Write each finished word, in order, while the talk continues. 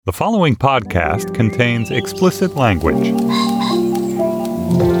The following podcast contains explicit language.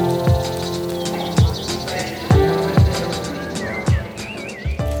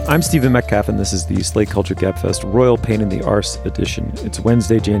 I'm Stephen Metcalf, and this is the Slate Culture Gabfest Royal Pain in the Arse edition. It's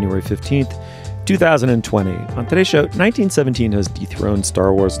Wednesday, January 15th, 2020. On today's show, 1917 has dethroned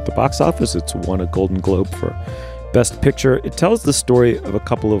Star Wars at the box office. It's won a Golden Globe for Best Picture. It tells the story of a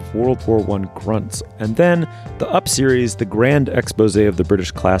couple of World War I grunts. And then the Up series, the grand expose of the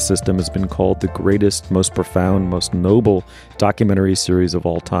British class system, has been called the greatest, most profound, most noble documentary series of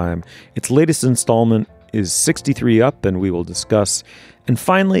all time. Its latest installment is 63 Up, and we will discuss. And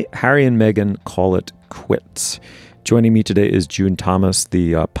finally, Harry and Meghan call it quits. Joining me today is June Thomas,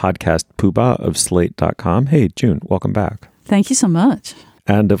 the podcast poobah of Slate.com. Hey, June, welcome back. Thank you so much.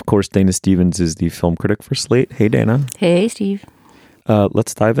 And of course, Dana Stevens is the film critic for Slate. Hey, Dana. Hey, Steve.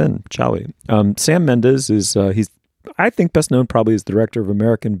 Let's dive in, shall we? Sam Mendes is, he's, I think, best known probably as the director of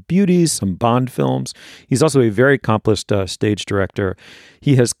American Beauty, some Bond films. He's also a very accomplished stage director.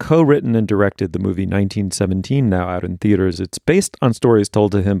 He has co-written and directed the movie 1917, now out in theaters. It's based on stories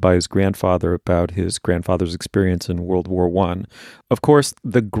told to him by his grandfather about his grandfather's experience in World War I. Of course,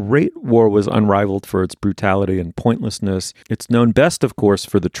 the Great War was unrivaled for its brutality and pointlessness. It's known best, of course,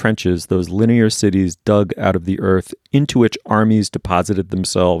 for the trenches, those linear cities dug out of the earth into which armies deposited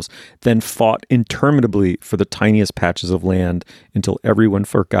themselves, then fought interminably for the tiniest patches of land until everyone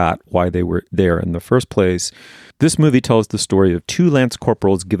forgot why they were there in the first place. This movie tells the story of two lance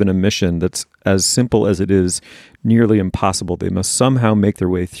corporals given a mission that's as simple as it is nearly impossible. They must somehow make their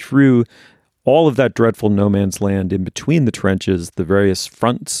way through all of that dreadful no man's land in between the trenches, the various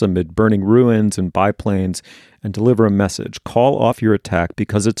fronts amid burning ruins and biplanes, and deliver a message. Call off your attack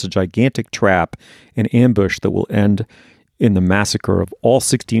because it's a gigantic trap, an ambush that will end in the massacre of all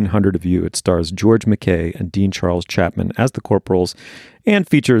 1,600 of you. It stars George McKay and Dean Charles Chapman as the corporals and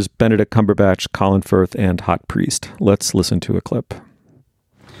features Benedict Cumberbatch, Colin Firth, and Hot Priest. Let's listen to a clip.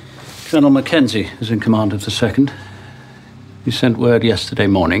 Colonel Mackenzie is in command of the 2nd. He sent word yesterday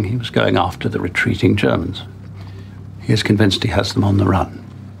morning he was going after the retreating Germans. He is convinced he has them on the run.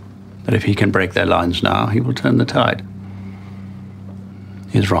 That if he can break their lines now, he will turn the tide.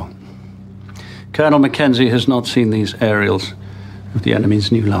 He is wrong. Colonel Mackenzie has not seen these aerials of the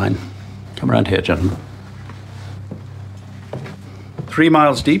enemy's new line. Come around here, gentlemen. 3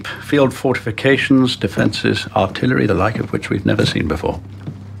 miles deep, field fortifications, defenses, artillery, the like of which we've never seen before.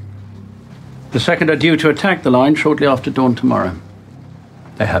 The 2nd are due to attack the line shortly after dawn tomorrow.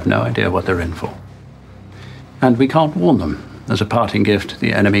 They have no idea what they're in for. And we can't warn them. As a parting gift,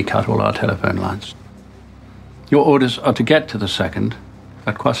 the enemy cut all our telephone lines. Your orders are to get to the 2nd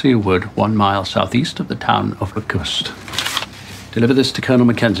at Kwasi Wood, 1 mile southeast of the town of Auguste. Deliver this to Colonel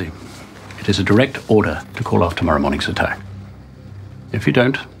Mackenzie. It is a direct order to call off tomorrow morning's attack. If you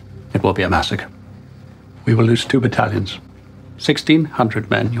don't, it will be a massacre. We will lose 2 battalions, 1,600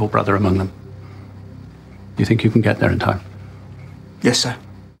 men, your brother among them. You think you can get there in time? Yes, sir.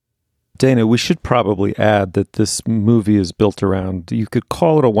 Dana, we should probably add that this movie is built around, you could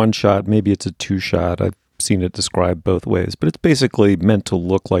call it a one-shot, maybe it's a two-shot. I've seen it described both ways, but it's basically meant to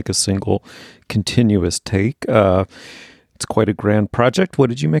look like a single continuous take. It's quite a grand project. What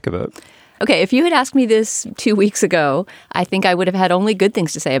did you make of it? Okay, if you had asked me this 2 weeks ago, I think I would have had only good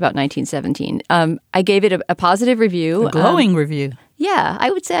things to say about 1917. I gave it a positive review. A glowing review. Yeah, I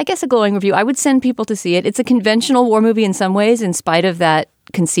would say, I guess a glowing review. I would send people to see it. It's a conventional war movie in some ways, in spite of that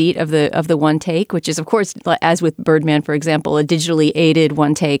conceit of the one take, which is, of course, as with Birdman, for example, a digitally aided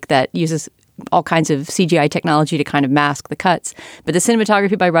one take that uses all kinds of CGI technology to kind of mask the cuts. But the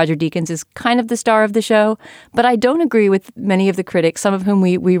cinematography by Roger Deakins is kind of the star of the show. But I don't agree with many of the critics, some of whom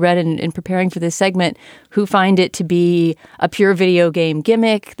we read in preparing for this segment, who find it to be a pure video game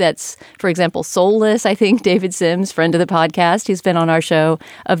gimmick that's, for example, soulless. I think David Sims, friend of the podcast, who's been on our show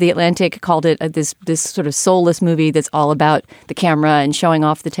of The Atlantic, called it this sort of soulless movie that's all about the camera and showing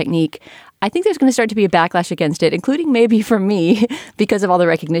off the technique. I think there's going to start to be a backlash against it, including maybe from me, because of all the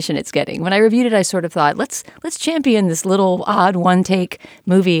recognition it's getting. When I reviewed it, I sort of thought, let's champion this little odd one-take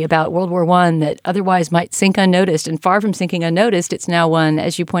movie about World War I that otherwise might sink unnoticed. And far from sinking unnoticed, it's now won,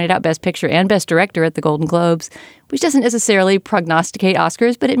 as you pointed out, Best Picture and Best Director at the Golden Globes, which doesn't necessarily prognosticate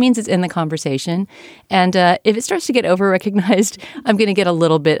Oscars, but it means it's in the conversation. And if it starts to get over-recognized, I'm going to get a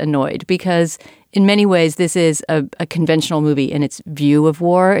little bit annoyed, because in many ways, this is a conventional movie in its view of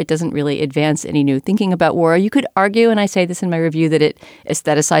war. It doesn't really advance any new thinking about war. You could argue, and I say this in my review, that it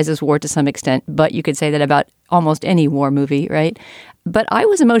aestheticizes war to some extent, but you could say that about almost any war movie, right? But I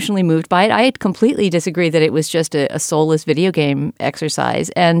was emotionally moved by it. I had completely disagreed that it was just a soulless video game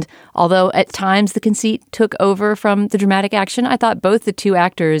exercise. And although at times the conceit took over from the dramatic action, I thought both the two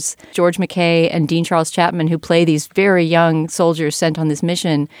actors, George McKay and Dean Charles Chapman, who play these very young soldiers sent on this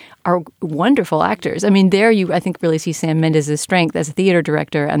mission, are wonderful actors. I mean, there you, I think, really see Sam Mendes' strength as a theater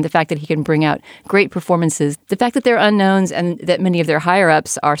director and the fact that he can bring out great performances. The fact that they're unknowns and that many of their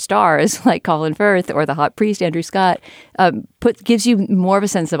higher-ups are stars, like Colin Firth or the hot priest, Andrew Scott, gives you more of a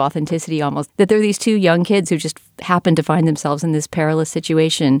sense of authenticity almost, that they're these two young kids who just happen to find themselves in this perilous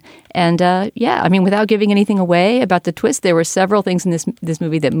situation. And yeah, I mean, without giving anything away about the twist, there were several things in this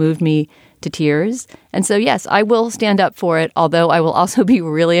movie that moved me to tears. And so, yes, I will stand up for it, although I will also be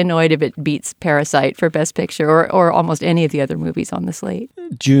really annoyed if it beats Parasite for Best Picture or almost any of the other movies on the slate.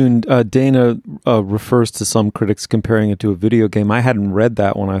 June, Dana refers to some critics comparing it to a video game. I hadn't read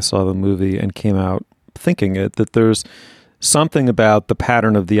that when I saw the movie and came out thinking that there's something about the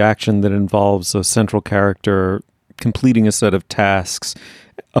pattern of the action that involves a central character completing a set of tasks.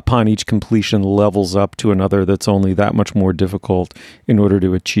 Upon each completion, levels up to another that's only that much more difficult in order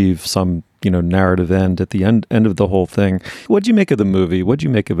to achieve some, narrative end at the end of the whole thing. What'd you make of the movie? What'd you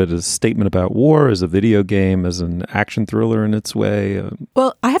make of it as a statement about war, as a video game, as an action thriller in its way?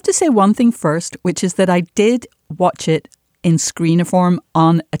 Well, I have to say one thing first, which is that I did watch it in screeniform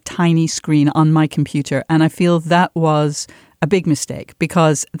on a tiny screen on my computer. And I feel that was a big mistake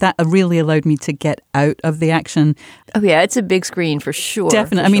because that really allowed me to get out of the action. Oh, yeah, it's a big screen for sure.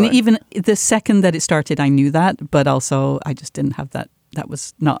 Definitely. I mean, even the second that it started, I knew that, but also I just didn't have that. That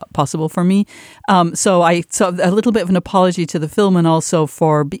was not possible for me. So a little bit of an apology to the film and also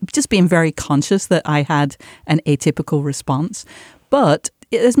for just being very conscious that I had an atypical response. But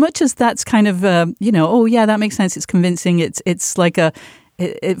as much as that's kind of, oh, yeah, that makes sense. It's convincing. It's like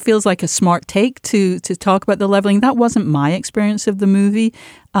it feels like a smart take to talk about the leveling. That wasn't my experience of the movie.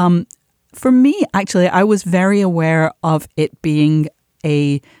 For me, actually, I was very aware of it being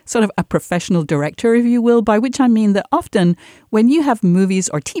a sort of a professional director, if you will, by which I mean that often when you have movies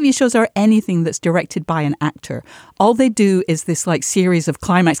or TV shows or anything that's directed by an actor, all they do is this like series of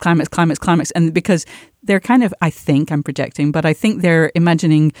climax. And because they're kind of, I think I'm projecting, but I think they're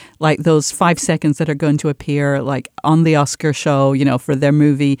imagining like those 5 seconds that are going to appear like on the Oscar show, for their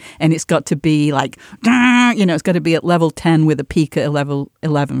movie. And it's got to be like, it's got to be at level 10 with a peak at level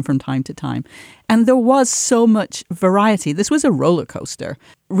 11 from time to time. And there was so much variety. This was a roller coaster.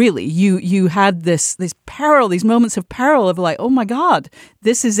 Really, you had this peril, these moments of peril of like, oh my God,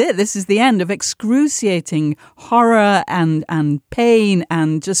 this is it. This is the end of excruciating horror and pain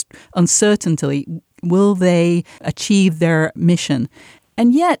and just uncertainty. Will they achieve their mission?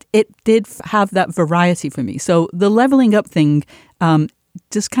 And yet it did have that variety for me. So the leveling up thing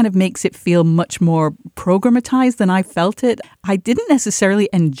just kind of makes it feel much more programmatized than I felt it. I didn't necessarily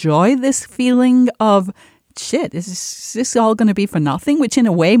enjoy this feeling of, shit, is this all going to be for nothing? Which in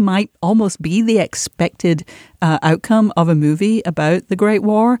a way might almost be the expected outcome of a movie about the Great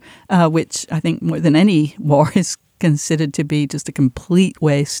War, which I think more than any war is considered to be just a complete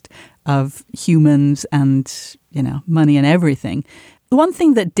waste of humans and, money and everything. The one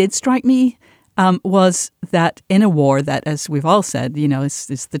thing that did strike me was that in a war that, as we've all said,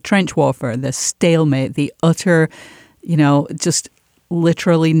 is the trench warfare, the stalemate, the utter, just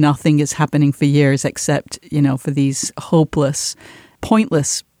literally nothing is happening for years except, for these hopeless,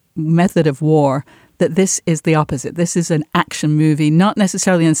 pointless method of war, that this is the opposite. This is an action movie, not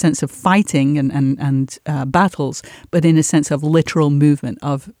necessarily in a sense of fighting and battles, but in a sense of literal movement,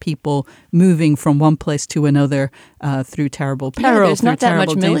 of people moving from one place to another through terrible peril. Yeah, there's not that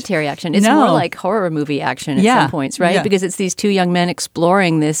much military action. It's more like horror movie action at some points, right? Yeah. Because it's these two young men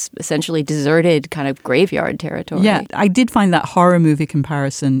exploring this essentially deserted kind of graveyard territory. Yeah, I did find that horror movie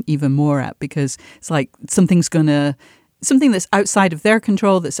comparison even more apt because it's like something that's outside of their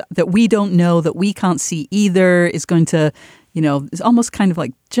control, that we don't know, that we can't see either, is going to, it's almost kind of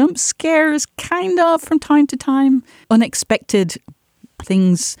like jump scares, kind of, from time to time. Unexpected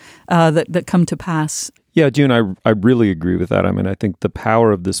things that come to pass. Yeah, June, I really agree with that. I mean, I think the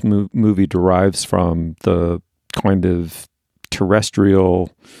power of this movie derives from the kind of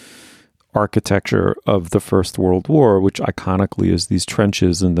terrestrial architecture of the First World War, which iconically is these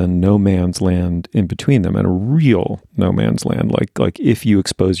trenches and then no man's land in between them, and a real no man's land. Like if you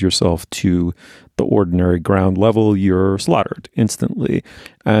expose yourself to the ordinary ground level, you're slaughtered instantly.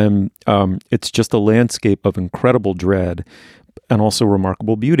 And it's just a landscape of incredible dread and also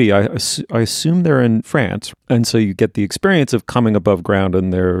remarkable beauty. I assume they're in France. And so you get the experience of coming above ground,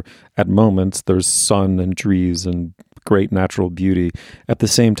 and there, at moments, there's sun and trees and great natural beauty. At the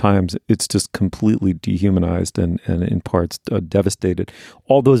same time, it's just completely dehumanized and in parts devastated.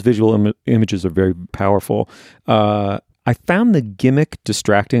 All those visual images are very powerful. I found the gimmick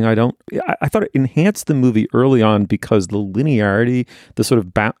distracting. I thought it enhanced the movie early on because the linearity, the sort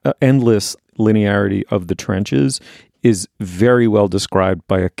of endless linearity of the trenches is very well described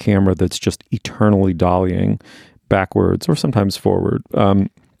by a camera that's just eternally dollying backwards or sometimes forward.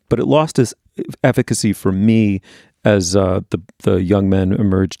 But it lost its efficacy for me as the young men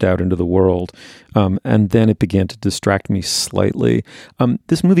emerged out into the world. And then it began to distract me slightly.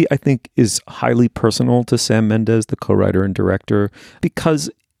 This movie, I think, is highly personal to Sam Mendes, the co-writer and director, because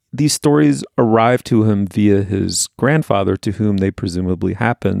these stories arrive to him via his grandfather, to whom they presumably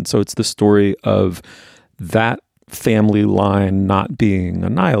happened. So it's the story of that family line not being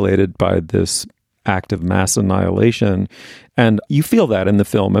annihilated by this act of mass annihilation. And you feel that in the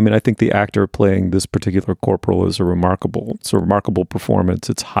film. I mean, I think the actor playing this particular corporal is a remarkable performance.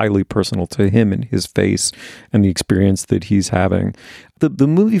 It's highly personal to him and his face and the experience that he's having. The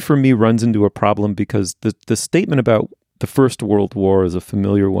movie for me runs into a problem because the statement about the First World War is a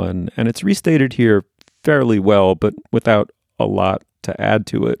familiar one, and it's restated here fairly well, but without a lot to add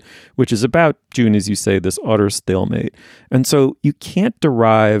to it, which is about, June, as you say, this utter stalemate. And so you can't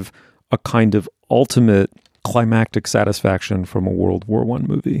derive a kind of ultimate climactic satisfaction from a World War I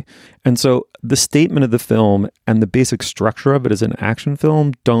movie. And so the statement of the film and the basic structure of it as an action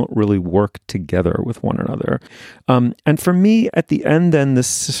film don't really work together with one another. And for me, at the end, then, this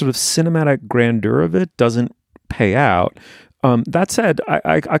sort of cinematic grandeur of it doesn't pay out. That said,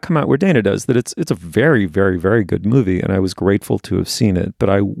 I come out where Dana does, that it's a very, very, very good movie, and I was grateful to have seen it, but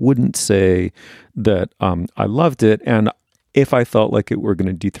I wouldn't say that I loved it. And if I felt like it were going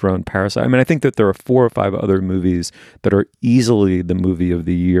to dethrone Parasite, I mean, I think that there are 4 or 5 other movies that are easily the movie of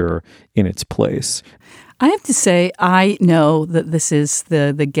the year in its place. I have to say, I know that this is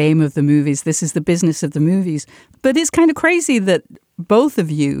the game of the movies. This is the business of the movies. But it's kind of crazy that both of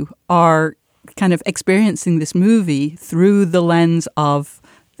you are kind of experiencing this movie through the lens of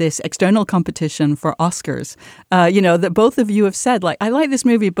this external competition for Oscars. That both of you have said, like, I like this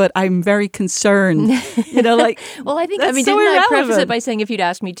movie, but I'm very concerned. Like, well, I think, didn't I preface it by saying, if you'd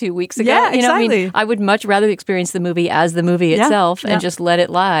asked me 2 weeks ago, yeah, exactly. I would much rather experience the movie as the movie itself and just let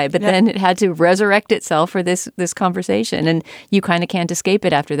it lie. But then it had to resurrect itself for this conversation, and you kind of can't escape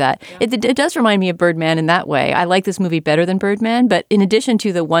it after that. Yeah. It does remind me of Birdman in that way. I like this movie better than Birdman, but in addition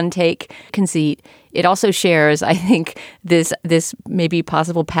to the one take conceit, it also shares, I think, this maybe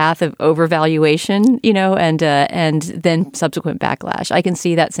possible path of overvaluation, and then subsequent backlash. I can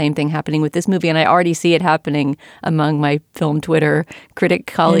see that same thing happening with this movie, and I already see it happening among my film Twitter critic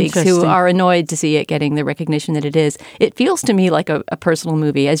colleagues who are annoyed to see it getting the recognition that it is. It feels to me like a personal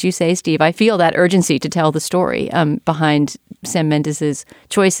movie. As you say, Steve, I feel that urgency to tell the story behind Sam Mendes'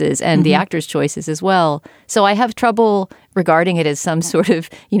 choices and the actor's choices as well. So I have trouble regarding it as some sort of,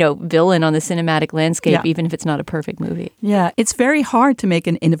 villain on the cinematic landscape, even if it's not a perfect movie. Yeah, it's very hard to make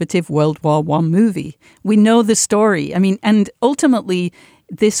an innovative World War I movie. We know the story. I mean, and ultimately,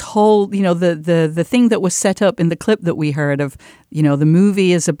 this whole, the thing that was set up in the clip that we heard of, the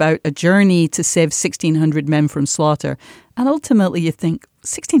movie is about a journey to save 1,600 men from slaughter. And ultimately, you think,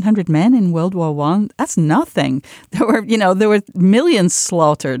 1,600 men in World War I? That's nothing. There were millions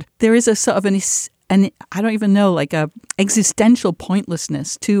slaughtered. There is a sort of and I don't even know, like a existential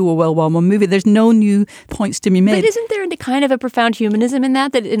pointlessness to a World War I movie. There's no new points to be made. But isn't there kind of a profound humanism in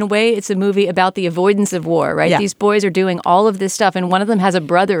that in a way it's a movie about the avoidance of war, right? Yeah. These boys are doing all of this stuff, and one of them has a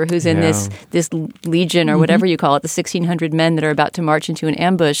brother who's in this legion or whatever you call it, the 1,600 men that are about to march into an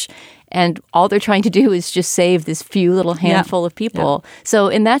ambush. And all they're trying to do is just save this few little handful of people. Yeah. So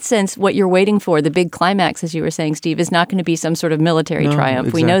in that sense, what you're waiting for, the big climax, as you were saying, Steve, is not going to be some sort of military triumph.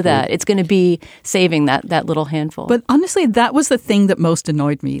 Exactly. We know that. It's going to be saving that little handful. But honestly, that was the thing that most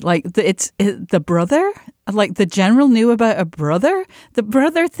annoyed me. Like, the brother, like the general knew about a brother. The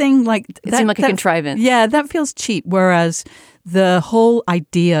brother thing, like... It seemed like a contrivance. Yeah, that feels cheap. Whereas the whole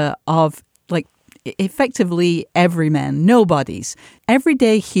idea of, like, effectively everyman, nobodies,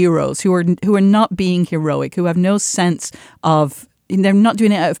 everyday heroes who are not being heroic, who have no sense of, they're not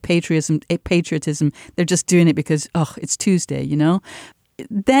doing it out of patriotism. They're just doing it because it's Tuesday,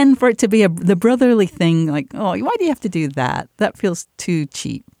 Then for it to be the brotherly thing, like, why do you have to do that? That feels too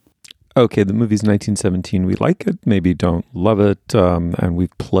cheap. Okay, the movie's 1917. We like it, maybe don't love it, and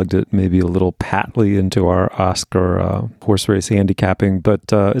we've plugged it maybe a little patly into our Oscar horse race handicapping, but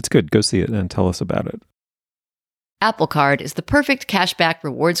it's good. Go see it and tell us about it. Apple Card is the perfect cashback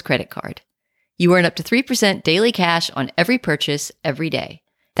rewards credit card. You earn up to 3% daily cash on every purchase every day.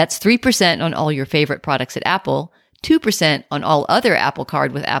 That's 3% on all your favorite products at Apple, 2% on all other Apple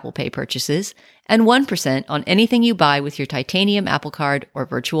Card with Apple Pay purchases, and 1% on anything you buy with your titanium Apple Card or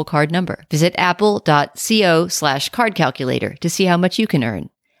virtual card number. Visit apple.co/card calculator to see how much you can earn.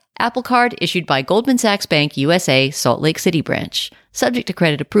 Apple Card issued by Goldman Sachs Bank USA, Salt Lake City branch. Subject to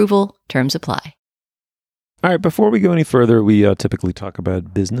credit approval. Terms apply. All right, before we go any further, we typically talk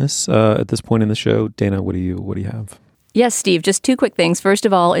about business at this point in the show. Dana, what do you have? Yes, Steve, just two quick things. First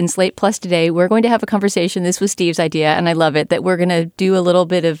of all, in Slate Plus today, we're going to have a conversation. This was Steve's idea, and I love it, that we're going to do a little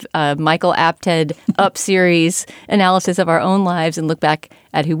bit of Michael Apted Up series analysis of our own lives and look back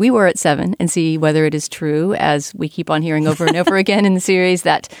at who we were at 7 and see whether it is true, as we keep on hearing over and over again in the series,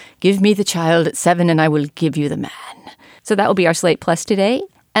 that give me the child at 7 and I will give you the man. So that will be our Slate Plus today.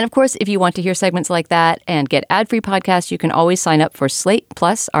 And of course, if you want to hear segments like that and get ad-free podcasts, you can always sign up for Slate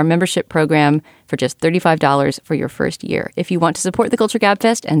Plus, our membership program, for just $35 for your first year. If you want to support the Culture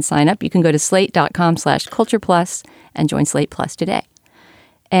Gabfest and sign up, you can go to slate.com/cultureplus and join Slate Plus today.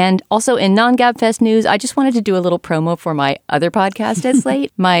 And also in non-Gabfest news, I just wanted to do a little promo for my other podcast at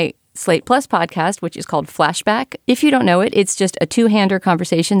Slate, my Slate Plus podcast, which is called Flashback. If you don't know it, it's just a two-hander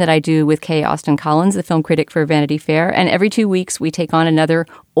conversation that I do with Kay Austin Collins, the film critic for Vanity Fair. And every 2 weeks, we take on another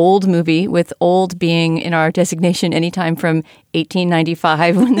old movie, with old being in our designation anytime from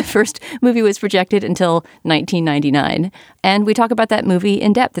 1895, when the first movie was projected, until 1999. And we talk about that movie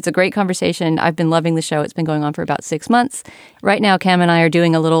in depth. It's a great conversation. I've been loving the show. It's been going on for about 6 months. Right now, Cam and I are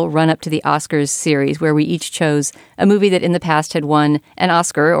doing a little run-up to the Oscars series, where we each chose a movie that in the past had won an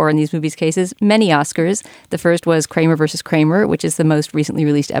Oscar, or in these movies' cases, many Oscars. The first was Kramer vs. Kramer, which is the most recently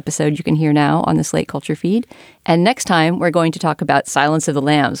released episode you can hear now on the Slate Culture feed. And next time, we're going to talk about Silence of the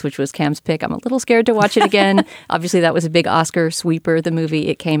Lambs, which was Cam's pick. I'm a little scared to watch it again. Obviously, that was a big Oscar sweeper, the movie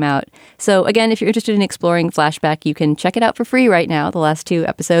it came out. So again, if you're interested in exploring Flashback, you can check it out for free right now, the last 2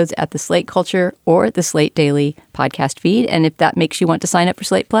 episodes, at the Slate Culture or the Slate Daily podcast feed. And if that makes you want to sign up for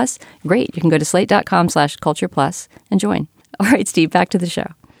Slate Plus, great. You can go to slate.com/cultureplus and join. All right, Steve, back to the show.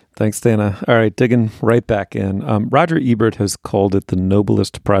 Thanks, Dana. All right, digging right back in. Roger Ebert has called it the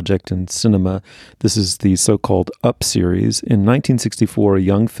noblest project in cinema. This is the so-called Up series. In 1964, a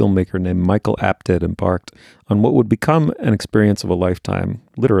young filmmaker named Michael Apted embarked on what would become an experience of a lifetime,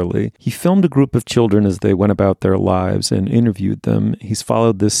 literally. He filmed a group of children as they went about their lives and interviewed them. He's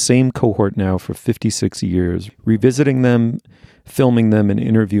followed this same cohort now for 56 years, revisiting them, filming them, and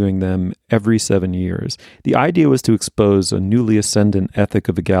interviewing them every 7 years. The idea was to expose a newly ascendant ethic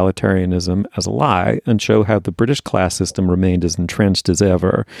of egalitarianism as a lie and show how the British class system remained as entrenched as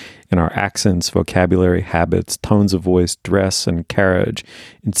ever in our accents, vocabulary, habits, tones of voice, dress, and carriage.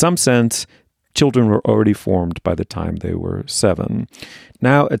 In some sense, children were already formed by the time they were 7.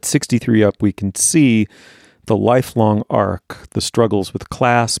 Now, at 63 Up, we can see the lifelong arc, the struggles with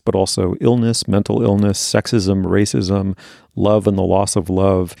class, but also illness, mental illness, sexism, racism, love and the loss of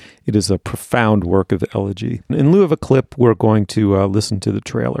love. It is a profound work of elegy. In lieu of a clip, we're going to listen to the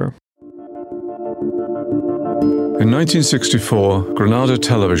trailer. In 1964, Granada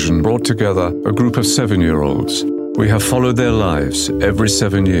Television brought together a group of 7-year-olds. We have followed their lives every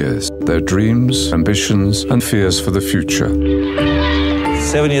 7 years, their dreams, ambitions, and fears for the future.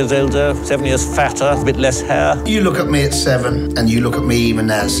 7 years older, 7 years fatter, a bit less hair. You look at me at 7 and you look at me even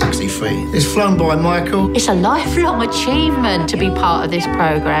now at 63. It's flown by, Michael. It's a lifelong achievement to be part of this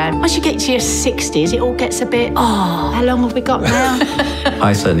programme. Once you get to your 60s, it all gets a bit, how long have we got now?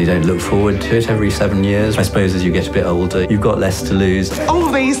 I certainly don't look forward to it every 7 years. I suppose as you get a bit older, you've got less to lose.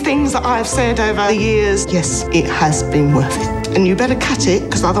 All these things that I've said over the years, yes, it has been worth it. And you better cut it,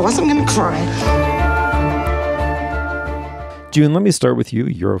 because otherwise I'm going to cry. June, let me start with you.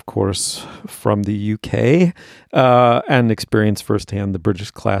 You're, of course, from the UK and experienced firsthand the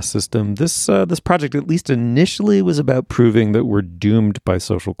British class system. This project, at least initially, was about proving that we're doomed by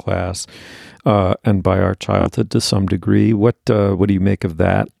social class and by our childhood to some degree. What do you make of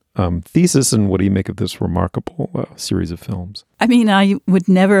that thesis, and what do you make of this remarkable series of films? I mean, I would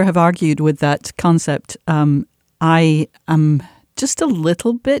never have argued with that concept. I am just a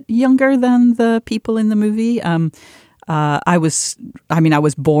little bit younger than the people in the movie. I was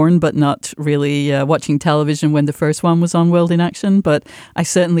born, but not really watching television when the first one was on World in Action. But I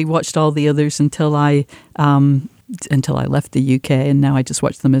certainly watched all the others until I left the UK, and now I just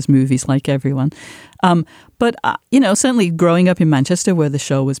watch them as movies like everyone. But certainly growing up in Manchester, where the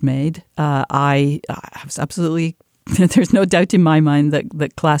show was made, I was absolutely. There's no doubt in my mind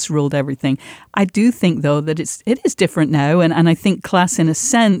that class ruled everything. I do think, though, that it is different now, and I think class, in a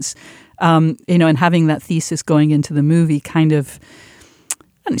sense. And having that thesis going into the movie kind of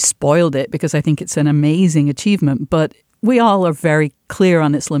spoiled it, because I think it's an amazing achievement. But we all are very clear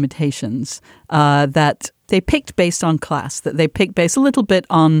on its limitations, that they picked based on class, that they picked based a little bit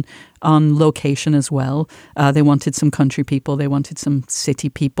on location as well. They wanted some country people, they wanted some city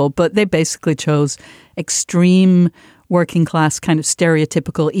people, but they basically chose extreme working class, kind of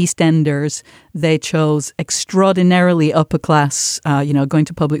stereotypical East Enders. They chose extraordinarily upper class, going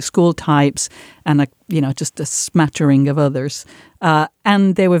to public school types, and just a smattering of others.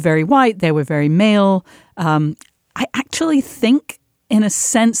 And they were very white. They were very male. I actually think, in a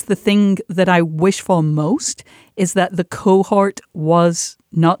sense, the thing that I wish for most is that the cohort was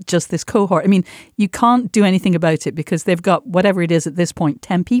not just this cohort. I mean, you can't do anything about it because they've got whatever it is at this point,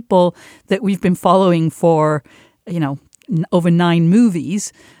 10 people that we've been following for, over 9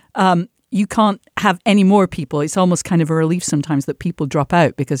 movies. You can't have any more people. It's almost kind of a relief sometimes that people drop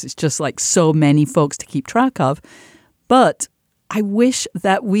out because it's just like so many folks to keep track of. But I wish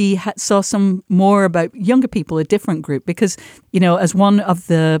that we saw some more about younger people, a different group, because, as one of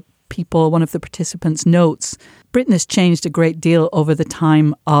the participants notes, Britain has changed a great deal over the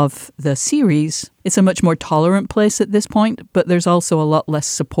time of the series. It's a much more tolerant place at this point, but there's also a lot less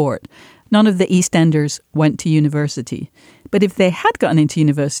support. None of the East Enders went to university. But if they had gotten into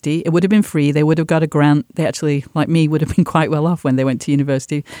university, it would have been free. They would have got a grant. They actually, like me, would have been quite well off when they went to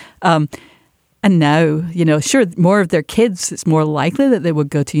university. And now, sure, more of their kids, it's more likely that they would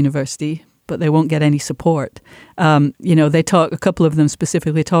go to university, but they won't get any support. A couple of them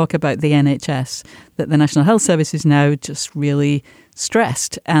specifically talk about the NHS, that the National Health Service is now just really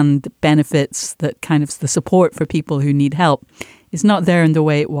stressed, and the benefits, that kind of the support for people who need help is not there in the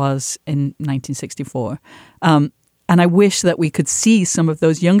way it was in 1964. And I wish that we could see some of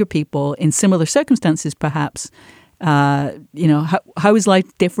those younger people in similar circumstances, perhaps. How is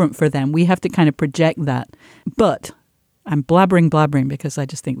life different for them? We have to kind of project that. But I'm blabbering because I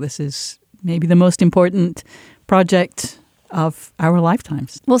just think this is maybe the most important project of our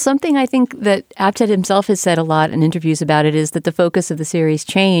lifetimes. Well, something I think that Apted himself has said a lot in interviews about it is that the focus of the series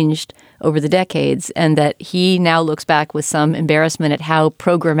changed over the decades, and that he now looks back with some embarrassment at how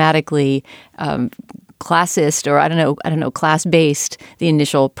programmatically classist, or I don't know, class-based the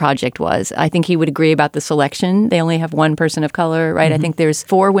initial project was. I think he would agree about the selection. They only have one person of color, right? Mm-hmm. I think there's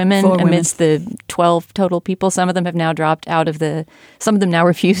 4 women amidst the 12 total people. Some of them have now dropped out of some of them now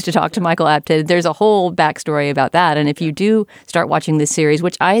refuse to talk to Michael Apted. There's a whole backstory about that. And if you do start watching this series,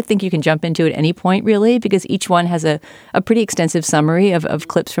 which I think you can jump into at any point, really, because each one has a pretty extensive summary of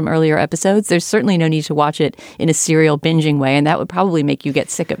clips from earlier episodes, there's certainly no need to watch it in a serial binging way. And that would probably make you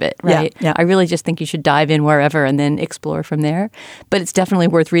get sick of it, right? Yeah. I really just think you should dive in wherever and then explore from there. But it's definitely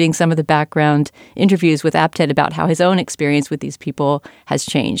worth reading some of the background interviews with Apted about how his own experience with these people has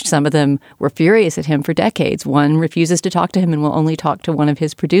changed. Some of them were furious at him for decades. One refuses to talk to him and will only talk to one of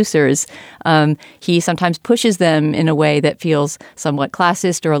his producers. He sometimes pushes them in a way that feels somewhat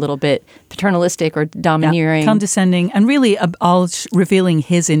classist or a little bit paternalistic or domineering. Condescending, and really all revealing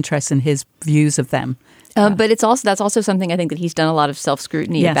his interests and his views of them. But that's also something I think that he's done a lot of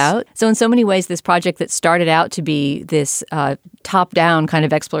self-scrutiny about. So in so many ways, this project that started out to be this top-down kind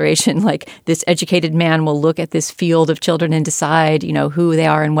of exploration, like this educated man will look at this field of children and decide, who they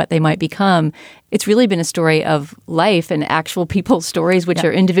are and what they might become. It's really been a story of life and actual people's stories, which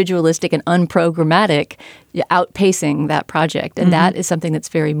are individualistic and unprogrammatic, outpacing that project. And that is something that's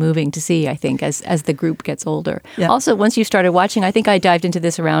very moving to see, I think, as the group gets older. Yeah. Also, once you started watching, I think I dived into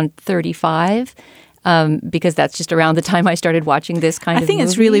this around 35. Because that's just around the time I started watching this kind of movie. I think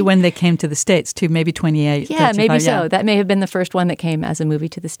it's really when they came to the States, too, maybe 28, Yeah, 35, maybe so. That may have been the first one that came as a movie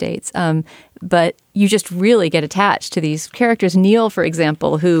to the States. But you just really get attached to these characters. Neil, for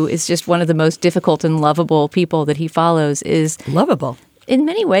example, who is just one of the most difficult and lovable people that he follows, is... Lovable. In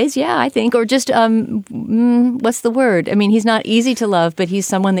many ways, yeah, I think. Or just, what's the word? I mean, he's not easy to love, but he's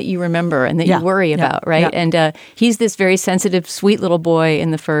someone that you remember and that you worry about, right? Yeah. And he's this very sensitive, sweet little boy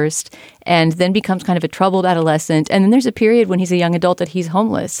in the first, and then becomes kind of a troubled adolescent. And then there's a period when he's a young adult that he's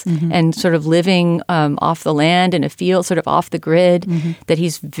homeless and sort of living off the land in a field, sort of off the grid, that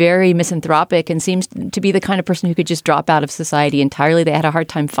he's very misanthropic and seems to be the kind of person who could just drop out of society entirely. They had a hard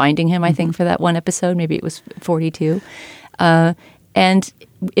time finding him, I think, for that one episode. Maybe it was 42. And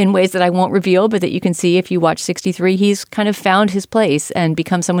in ways that I won't reveal, but that you can see if you watch 63, he's kind of found his place and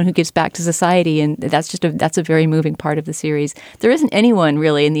become someone who gives back to society. And that's a very moving part of the series. There isn't anyone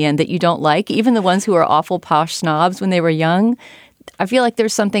really in the end that you don't like, even the ones who are awful posh snobs when they were young. I feel like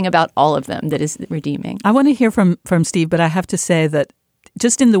there's something about all of them that is redeeming. I want to hear from Steve, but I have to say that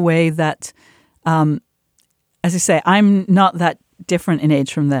just in the way that, as I say, I'm not that different in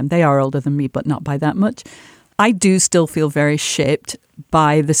age from them. They are older than me, but not by that much. I do still feel very shaped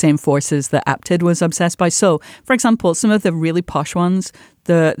by the same forces that Apted was obsessed by. So, for example, some of the really posh ones,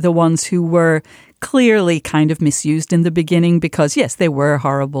 the ones who were clearly kind of misused in the beginning because, yes, they were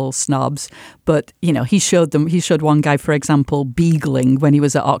horrible snobs, but, you know, he showed one guy, for example, beagling when he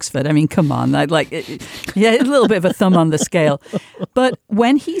was at Oxford. I mean, come on, a little bit of a thumb on the scale. But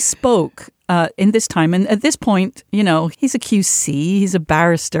when he spoke in this time, and at this point, you know, he's a QC, he's a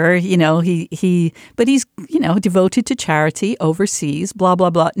barrister, you know, but he's, you know, devoted to charity overseas, blah, blah,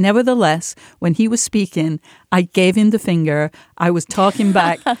 blah. Nevertheless, when he was speaking, I gave him the finger, I was talking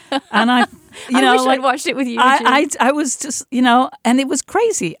back, and I wish I'd watched it with you. I was just, you know, and it was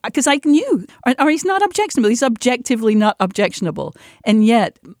crazy because I knew, or he's not objectionable. He's objectively not objectionable. And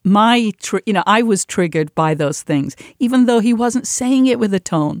yet I was triggered by those things, even though he wasn't saying it with a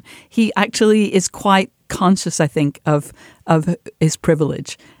tone. He actually is quite conscious, I think, of his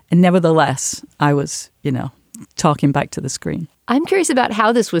privilege. And nevertheless, I was, you know, talking back to the screen. I'm curious about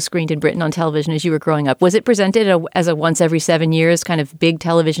how this was screened in Britain on television as you were growing up. Was it presented as a once every 7 years kind of big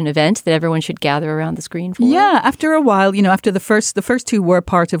television event that everyone should gather around the screen for? Yeah, after a while, you know, after the first two were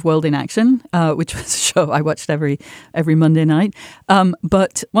part of World in Action, which was a show I watched every Monday night.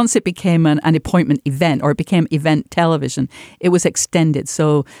 But once it became an appointment event, or it became event television, it was extended.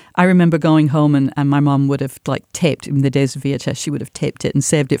 So I remember going home and my mom would have taped, in the days of VHS, she would have taped it and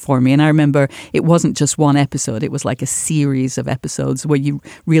saved it for me. And I remember it wasn't just one episode, it was like a series of episodes where you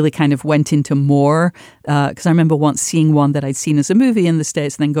really kind of went into more. Because I remember once seeing one that I'd seen as a movie in the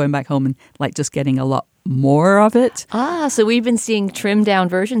States and then going back home and just getting a lot more of it. So we've been seeing trimmed down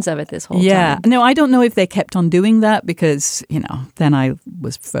versions of it this whole time. Yeah. No, I don't know if they kept on doing that because, you know, then I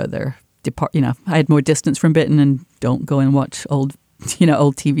was further I had more distance from Britain and don't go and watch old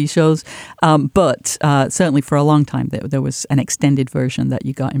TV shows. But certainly for a long time, there was an extended version that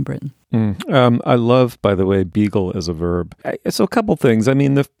you got in Britain. I love, by the way, beagle as a verb. So a couple things. I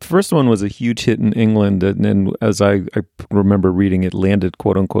mean, the first one was a huge hit in England, and as I remember reading, it landed,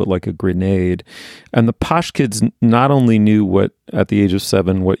 quote unquote, like a grenade. And the posh kids not only knew at the age of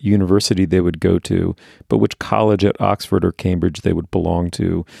 7, what university they would go to, but which college at Oxford or Cambridge they would belong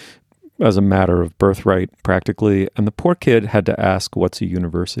to, as a matter of birthright, practically. And the poor kid had to ask, what's a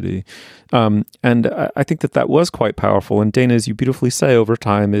university? And I think that was quite powerful. And Dana, as you beautifully say, over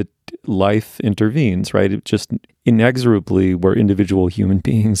time, life intervenes, right? It just inexorably, we're individual human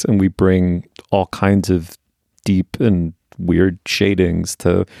beings, and we bring all kinds of deep and weird shadings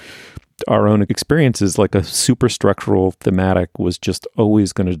to our own experiences. Like a superstructural thematic was just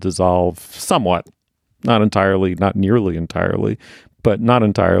always going to dissolve somewhat, not entirely, not nearly entirely, but not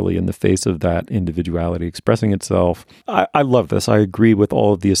entirely in the face of that individuality expressing itself. I love this. I agree with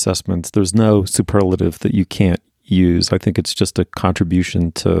all of the assessments. There's no superlative that you can't use. I think it's just a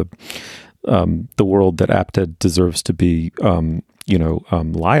contribution to the world that Apted deserves to be,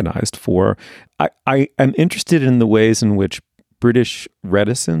 lionized for. I am interested in the ways in which British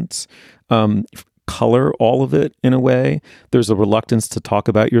reticence color all of it in a way. There's a reluctance to talk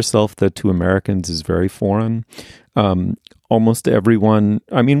about yourself that to Americans is very foreign. Almost everyone,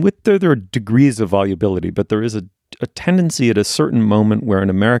 I mean, there are degrees of volubility, but there is a tendency at a certain moment where an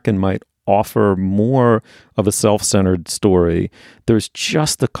American might offer more of a self-centered story. There's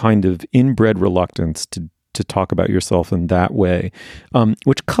just a kind of inbred reluctance to talk about yourself in that way,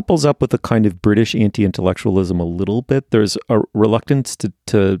 which couples up with a kind of British anti-intellectualism a little bit. There's a reluctance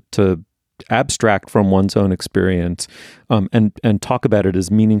to abstract from one's own experience and talk about it as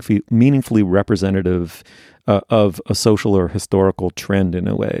meaningfully representative of a social or historical trend in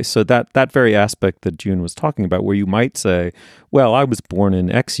a way. So that very aspect that June was talking about, where you might say, well, I was born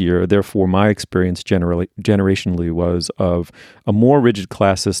in X year, therefore my experience generationally was of a more rigid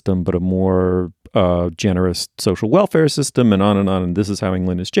class system, but a more generous social welfare system, and on, and this is how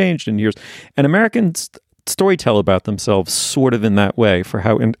England has changed. And Americans storytell about themselves sort of in that way, for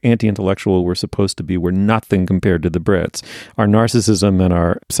how anti-intellectual we're supposed to be. We're nothing compared to the Brits. Our narcissism and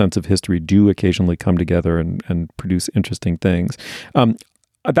our sense of history do occasionally come together and produce interesting things.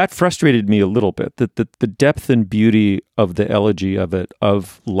 That frustrated me a little bit, that the depth and beauty of the elegy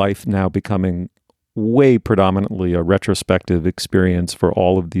of life now becoming way predominantly a retrospective experience for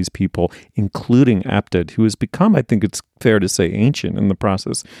all of these people, including Apted, who has become, I think it's fair to say, ancient in the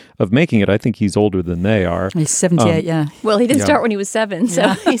process of making it. I think he's older than they are. He's 78, yeah. Well, he didn't start when he was 7, so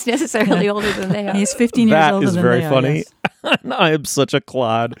he's necessarily older than they are. He's 15 years older than they are. That is very funny. Yes. I am such a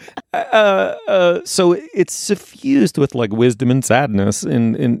clod. So it's suffused with like wisdom and sadness,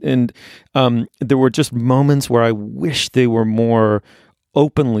 and there were just moments where I wish they were more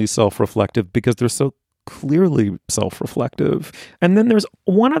openly self-reflective, because they're so clearly self-reflective. And then there's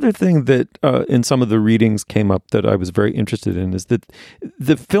one other thing that in some of the readings came up that I was very interested in, is that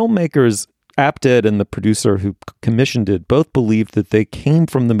the filmmakers, Apted and the producer who commissioned it, both believed that they came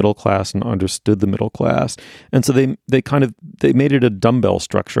from the middle class and understood the middle class. And so they made it a dumbbell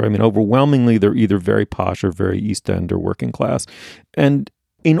structure. I mean, overwhelmingly, they're either very posh or very East End or working class. And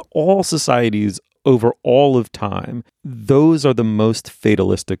in all societies over all of time, those are the most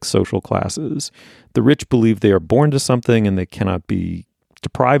fatalistic social classes. The rich believe they are born to something and they cannot be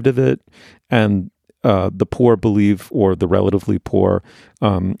deprived of it. And the poor believe, or the relatively poor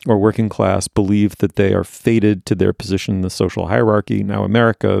or working class believe, that they are fated to their position in the social hierarchy. Now,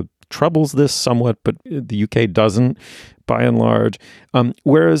 America troubles this somewhat, but the UK doesn't, by and large.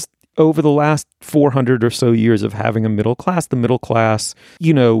 Whereas over the last 400 or so years of having a middle class, the middle class,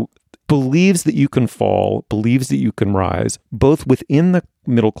 believes that you can fall, believes that you can rise, both within the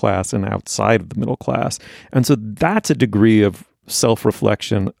middle class and outside of the middle class. And so that's a degree of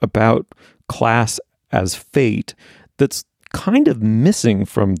self-reflection about class as fate that's kind of missing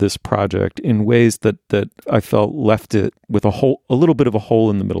from this project in ways that I felt left it with a little bit of a hole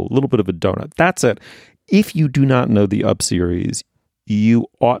in the middle, a little bit of a donut. That's it. If you do not know the Up series, you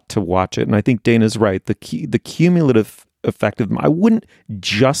ought to watch it. And I think Dana's right. The cumulative effect of them. I wouldn't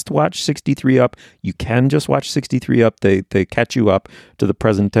just watch 63 Up. You can just watch 63 Up. They catch you up to the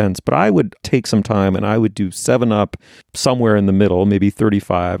present tense. But I would take some time and I would do 7 Up somewhere in the middle, maybe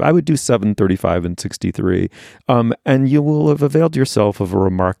 35. I would do 7, 35, and 63. And you will have availed yourself of a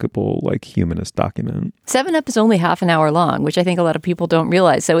remarkable, humanist document. 7 Up is only half an hour long, which I think a lot of people don't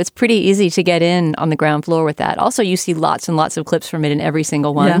realize. So it's pretty easy to get in on the ground floor with that. Also, you see lots and lots of clips from it in every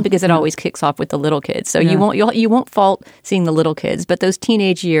single one because it always kicks off with the little kids. So you won't fault seeing the little kids, but those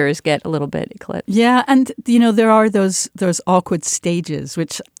teenage years get a little bit eclipsed. Yeah, and there are those awkward stages,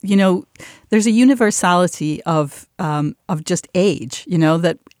 which there's a universality of just age.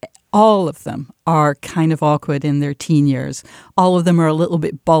 That all of them are kind of awkward in their teen years. All of them are a little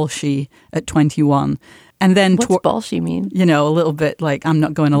bit bolshy at 21. And then what's bolshy mean? A little bit like, I'm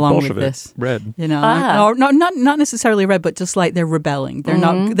not going along Bolshevik, with this. Red. Or not necessarily red, but just like they're rebelling.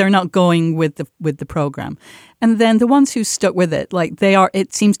 They're not going with the program. And then the ones who stuck with it,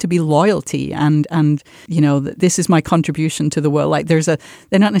 it seems to be loyalty and this is my contribution to the world.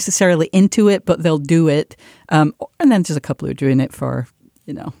 They're not necessarily into it, but they'll do it. And then there's a couple who are doing it for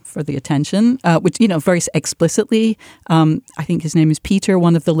the attention, which, very explicitly, I think his name is Peter,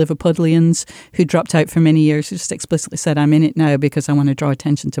 one of the Liverpudlians who dropped out for many years, who just explicitly said, I'm in it now because I want to draw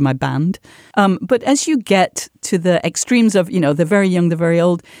attention to my band. But as you get to the extremes of, the very young, the very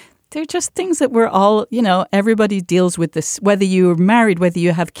old, they're just things that we're all, everybody deals with this, whether you're married, whether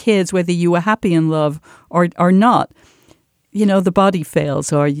you have kids, whether you are happy in love or not. The body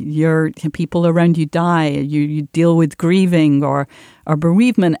fails, or your people around you die, you deal with grieving or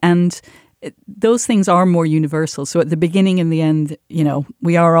bereavement, and those things are more universal. So at the beginning and the end,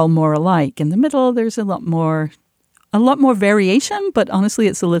 we are all more alike. In the middle, there's a lot more variation, but honestly,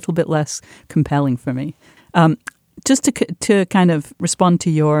 it's a little bit less compelling for me. Just to kind of respond to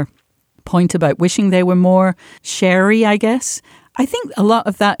your point about wishing they were more sherry, I guess. I think a lot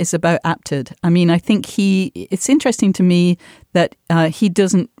of that is about Apted. I mean, I think it's interesting to me that he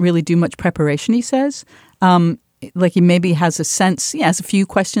doesn't really do much preparation, he says. He maybe has a sense, he has a few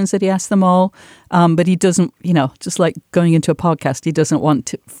questions that he asks them all, but he doesn't, just like going into a podcast, he doesn't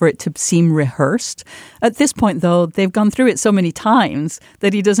want for it to seem rehearsed. At this point, though, they've gone through it so many times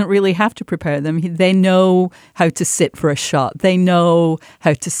that he doesn't really have to prepare them. They know how to sit for a shot. They know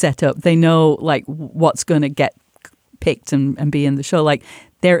how to set up. They know, what's going to get picked and be in the show.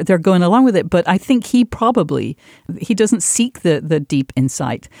 They're going along with it, but I think he doesn't seek the deep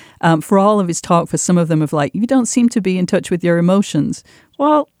insight. For all of his talk, for some of them of you don't seem to be in touch with your emotions.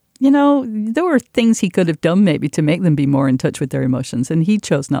 Well, there were things he could have done maybe to make them be more in touch with their emotions, and he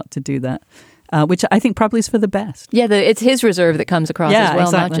chose not to do that. Which I think probably is for the best. Yeah, it's his reserve that comes across as well,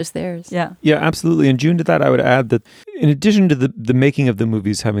 exactly. Not just theirs. Yeah, absolutely. And June, to that, I would add that in addition to the making of the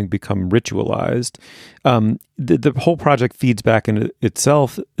movies having become ritualized, the whole project feeds back into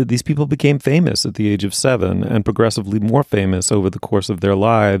itself. These people became famous at the age of 7 and progressively more famous over the course of their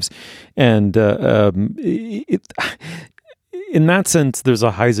lives. And in that sense, there's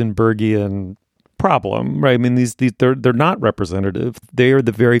a Heisenbergian problem, right? I mean, they're not representative. They are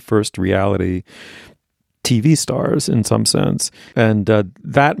the very first reality TV stars in some sense, and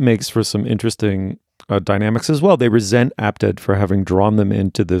that makes for some interesting dynamics as well. They resent Apted for having drawn them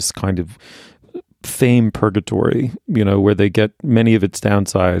into this kind of fame purgatory, where they get many of its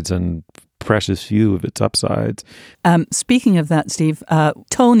downsides and precious few of its upsides. Speaking of that, Steve,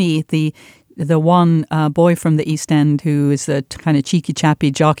 Tony, the the one boy from the East End who is the kind of cheeky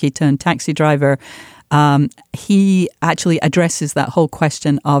chappy jockey turned taxi driver, he actually addresses that whole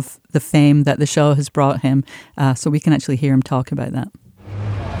question of the fame that the show has brought him. So we can actually hear him talk about that.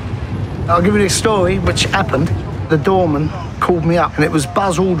 I'll give you this story which happened. The doorman called me up and it was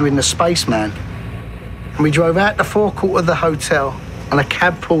Buzz Aldrin, the spaceman. And we drove out the forecourt of the hotel and a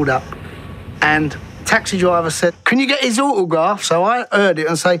cab pulled up and taxi driver said, "Can you get his autograph?" So I heard it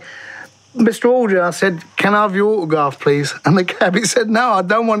and say, "Mr. Aldrin," I said, "can I have your autograph, please?" And the cabbie said, "No, I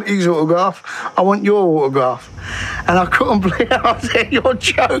don't want his autograph. I want your autograph." And I couldn't believe it. I said, "You're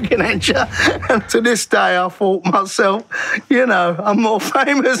joking, ain't you?" And to this day, I thought myself, you know, I'm more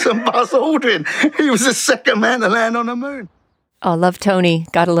famous than Buzz Aldrin. He was the second man to land on the moon. Oh, love Tony.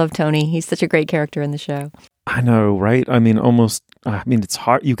 Gotta love Tony. He's such a great character in the show. I know, right? I mean, it's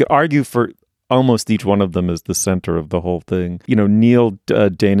hard. You could argue for almost each one of them is the center of the whole thing. You know, Neil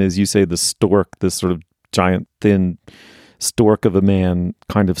Dana, as you say, the stork, this sort of giant, thin stork of a man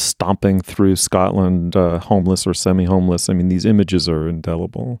kind of stomping through Scotland, homeless or semi-homeless. I mean, these images are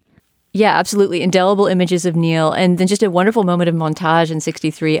indelible. Yeah, absolutely. Indelible images of Neil. And then just a wonderful moment of montage in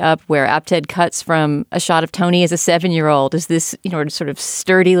 63 Up where Apted cuts from a shot of Tony as a 7-year-old, as this, you know, sort of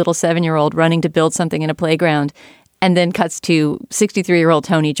sturdy little 7-year-old running to build something in a playground. And then cuts to 63-year-old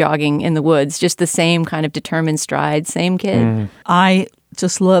Tony jogging in the woods, just the same kind of determined stride, same kid. I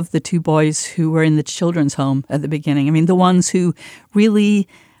just love the two boys who were in the children's home at the beginning. I mean, the ones who really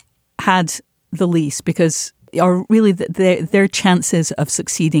had the least, because or really their chances of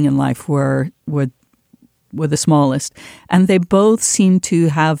succeeding in life were the smallest. And they both seem to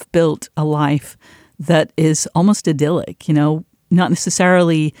have built a life that is almost idyllic, you know, not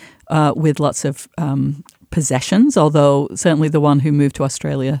necessarily with lots of possessions, although certainly the one who moved to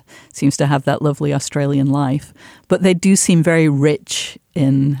Australia seems to have that lovely Australian life. But they do seem very rich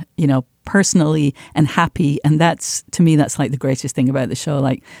in, you know, personally and happy. And that's, to me, that's like the greatest thing about the show.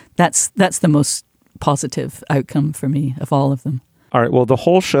 Like that's the most positive outcome for me of all of them. All right. Well, the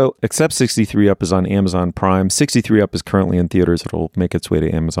whole show, except 63 Up, is on Amazon Prime. 63 Up is currently in theaters. It'll make its way to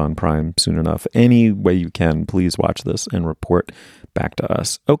Amazon Prime soon enough. Any way you can, please watch this and report back to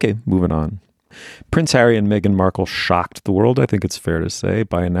us. Okay, moving on. Prince Harry and Meghan Markle shocked the world, I think it's fair to say,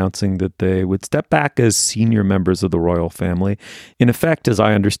 by announcing that they would step back as senior members of the royal family. In effect, as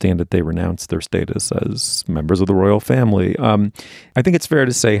I understand it, they renounced their status as members of the royal family. I think it's fair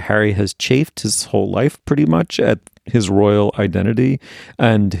to say Harry has chafed his whole life pretty much at his royal identity,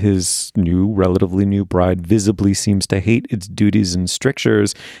 and his relatively new bride visibly seems to hate its duties and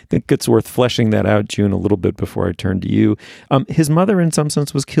strictures. I think it's worth fleshing that out, June, a little bit before I turn to you. His mother, in some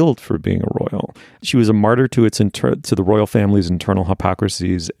sense, was killed for being a royal. She was a martyr to to the royal family's internal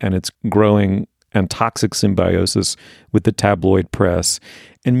hypocrisies and its growing and toxic symbiosis with the tabloid press.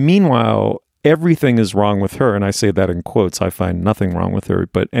 And meanwhile, everything is wrong with her, and I say that in quotes. I find nothing wrong with her.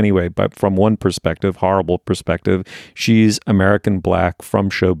 But anyway, but from one perspective, horrible perspective, she's American Black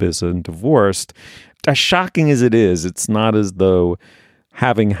from showbiz and divorced. As shocking as it is, it's not as though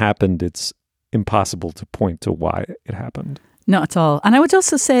having happened, it's impossible to point to why it happened. Not at all. And I would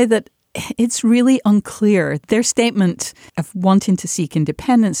also say that it's really unclear. Their statement of wanting to seek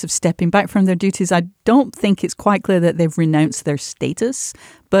independence, of stepping back from their duties, I don't think it's quite clear that they've renounced their status,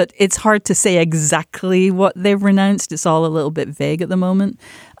 but it's hard to say exactly what they've renounced. It's all a little bit vague at the moment.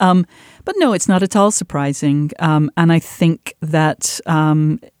 But no, it's not at all surprising. And I think that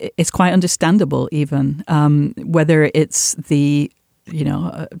it's quite understandable even, whether it's the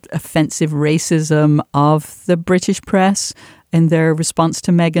offensive racism of the British press in their response to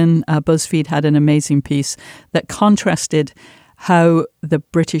Meghan. BuzzFeed had an amazing piece that contrasted how the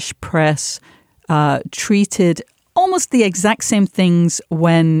British press treated almost the exact same things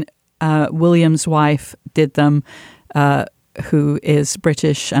when William's wife did them, who is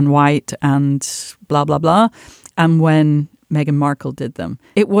British and white and blah, blah, blah, and when Meghan Markle did them.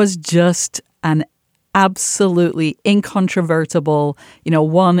 It was just an absolutely incontrovertible,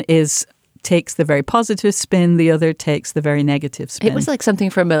 one takes the very positive spin, the other takes the very negative spin. It was like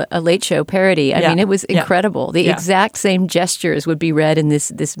something from a Late Show parody. I mean, it was incredible. The exact same gestures would be read in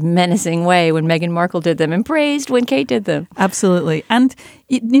this menacing way when Meghan Markle did them and praised when Kate did them. Absolutely. And,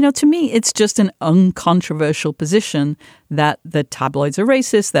 to me, it's just an uncontroversial position that the tabloids are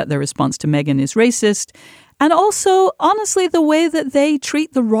racist, that the response to Meghan is racist. And also, honestly, the way that they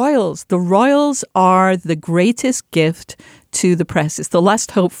treat the royals. The royals are the greatest gift to the press. It's the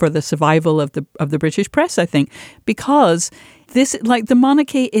last hope for the survival of the British press, I think, because the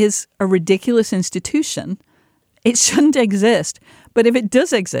monarchy is a ridiculous institution. It shouldn't exist. But if it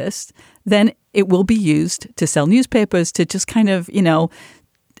does exist, then it will be used to sell newspapers, to just kind of,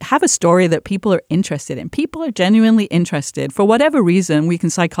 have a story that people are interested in. People are genuinely interested. For whatever reason, we can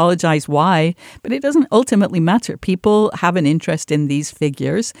psychologize why, but it doesn't ultimately matter. People have an interest in these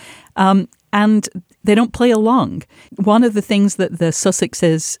figures, and they don't play along. One of the things that the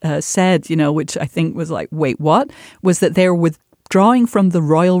Sussexes said, which I think was like, wait, what? Was that they're withdrawing from the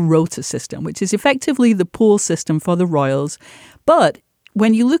royal rota system, which is effectively the pool system for the royals. But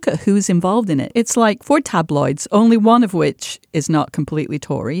when you look at who's involved in it, it's like 4 tabloids, only one of which is not completely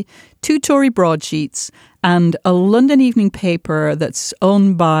Tory, 2 Tory broadsheets, and a London evening paper that's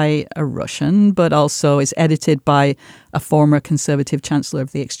owned by a Russian, but also is edited by a former Conservative Chancellor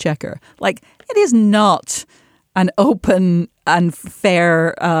of the Exchequer. Like, it is not an open and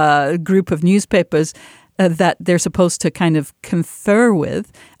fair group of newspapers that they're supposed to kind of confer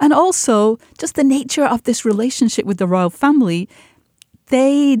with. And also, just the nature of this relationship with the royal family,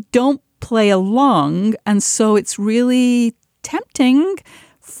 they don't play along, and so it's really tempting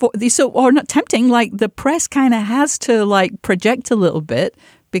or not tempting, like the press kind of has to like project a little bit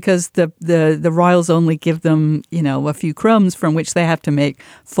because the royals only give them, a few crumbs from which they have to make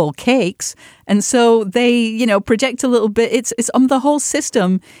full cakes. And so they, project a little bit. It's the whole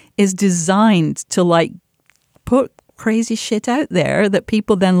system is designed to like put crazy shit out there that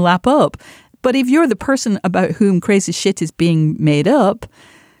people then lap up. But if you're the person about whom crazy shit is being made up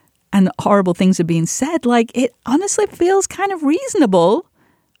and horrible things are being said, like, it honestly feels kind of reasonable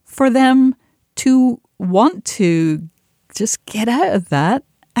for them to want to just get out of that.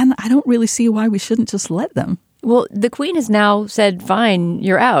 And I don't really see why we shouldn't just let them. Well, the Queen has now said, fine,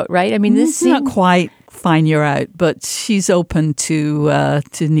 you're out, right? I mean, this is not quite fine, you're out, but she's open to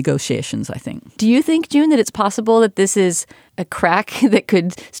negotiations, I think. Do you think, June, that it's possible that this is a crack that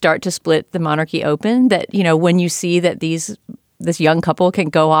could start to split the monarchy open? That, when you see that this young couple can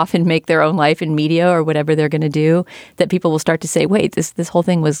go off and make their own life in media or whatever they're going to do, that people will start to say, wait, this whole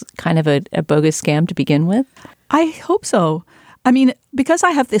thing was kind of a bogus scam to begin with? I hope so. I mean, because I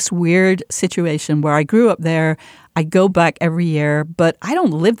have this weird situation where I grew up there, I go back every year, but I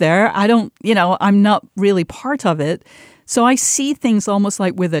don't live there. I don't, I'm not really part of it. So I see things almost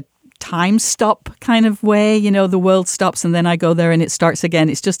like with a time stop kind of way. The world stops and then I go there and it starts again.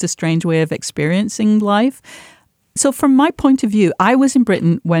 It's just a strange way of experiencing life. So from my point of view, I was in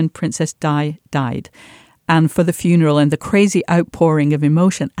Britain when Princess Di died and for the funeral and the crazy outpouring of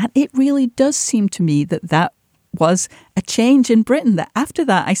emotion. And it really does seem to me that was a change in Britain, that after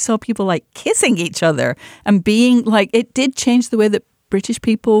that I saw people like kissing each other and being like, it did change the way that British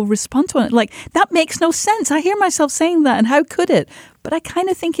people respond to it. Like, that makes no sense. I hear myself saying that, and how could it? But I kind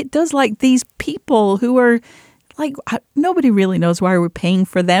of think it does. Like, these people who are like, nobody really knows why we're paying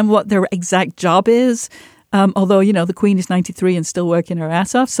for them, what their exact job is. Although, the Queen is 93 and still working her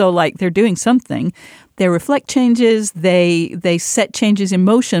ass off. So, like, they're doing something. They reflect changes. They set changes in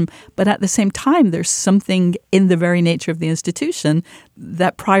motion. But at the same time, there's something in the very nature of the institution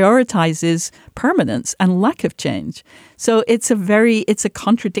that prioritizes permanence and lack of change. So it's a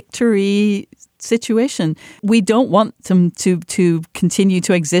contradictory situation. We don't want them to continue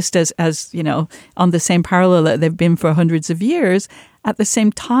to exist as on the same parallel that they've been for hundreds of years. At the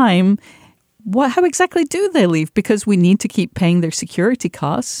same time, how exactly do they leave? Because we need to keep paying their security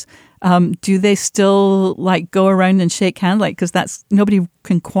costs. Do they still like go around and shake hands? Like, because nobody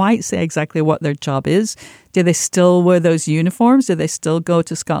can quite say exactly what their job is. Do they still wear those uniforms? Do they still go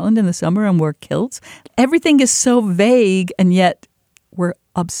to Scotland in the summer and wear kilts? Everything is so vague, and yet we're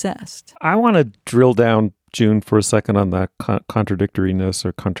obsessed. I want to drill down, June, for a second on that contradictoriness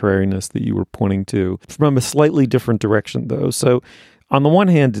or contrariness that you were pointing to from a slightly different direction, though. So on the one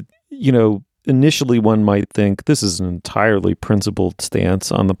hand, initially, one might think this is an entirely principled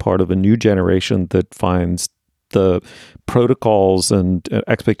stance on the part of a new generation that finds the protocols and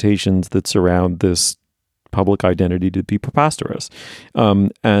expectations that surround this public identity to be preposterous.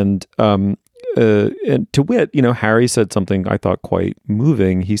 And to wit, Harry said something I thought quite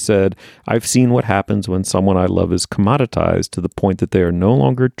moving. He said, "I've seen what happens when someone I love is commoditized to the point that they are no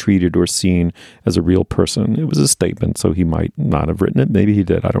longer treated or seen as a real person." It was a statement, so he might not have written it. Maybe he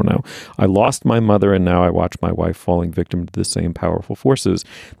did. I don't know. "I lost my mother, and now I watch my wife falling victim to the same powerful forces."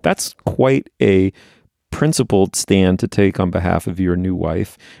 That's quite a principled stand to take on behalf of your new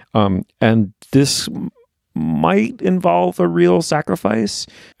wife. And this might involve a real sacrifice.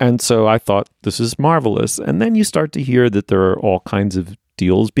 And so I thought, this is marvelous. And then you start to hear that there are all kinds of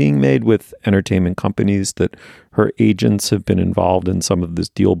deals being made with entertainment companies, that her agents have been involved in some of this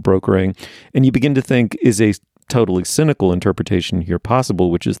deal brokering. And you begin to think, is a totally cynical interpretation here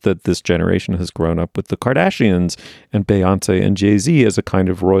possible, which is that this generation has grown up with the Kardashians and Beyonce and Jay-Z as a kind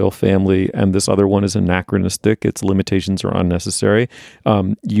of royal family, and this other one is anachronistic. Its limitations are unnecessary.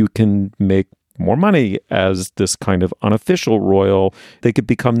 You can make more money as this kind of unofficial royal. They could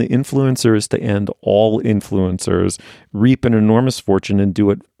become the influencers to end all influencers, reap an enormous fortune, and do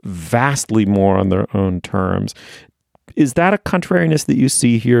it vastly more on their own terms. Is that a contrariness that you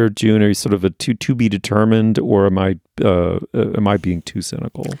see here, June? Are you sort of a to be determined, or am I being too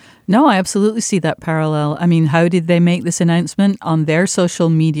cynical? No, I absolutely see that parallel. I mean, how did they make this announcement on their social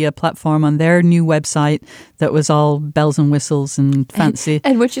media platform, on their new website that was all bells and whistles and fancy?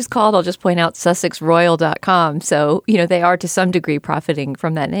 And which is called, I'll just point out, SussexRoyal.com. So, they are to some degree profiting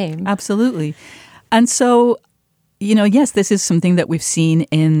from that name. Absolutely. And so, yes, this is something that we've seen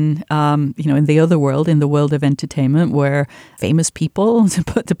in, in the other world, in the world of entertainment, where famous people, to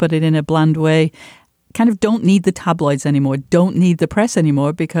put it in a bland way, kind of don't need the tabloids anymore, don't need the press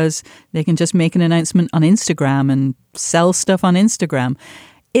anymore, because they can just make an announcement on Instagram and sell stuff on Instagram.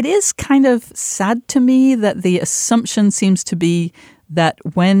 It is kind of sad to me that the assumption seems to be that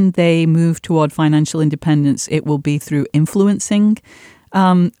when they move toward financial independence, it will be through influencing.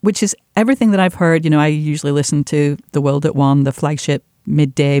 Which is everything that I've heard. I usually listen to The World at One, the flagship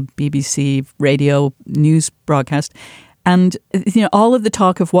midday BBC radio news broadcast. And, all of the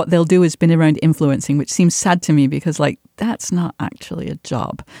talk of what they'll do has been around influencing, which seems sad to me because, that's not actually a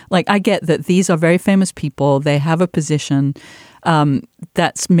job. I get that these are very famous people. They have a position.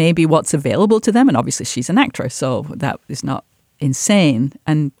 That's maybe what's available to them. And obviously she's an actress, so that is not insane.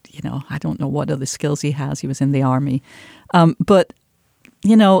 And, I don't know what other skills he has. He was in the army. But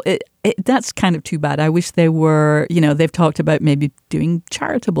that's kind of too bad. I wish they were, they've talked about maybe doing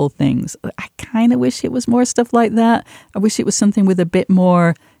charitable things. I kind of wish it was more stuff like that. I wish it was something with a bit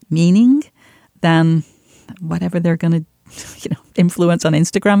more meaning than whatever they're going to, influence on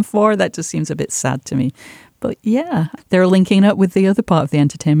Instagram for. That just seems a bit sad to me. But yeah, they're linking up with the other part of the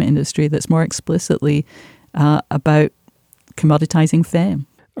entertainment industry that's more explicitly about commoditizing fame.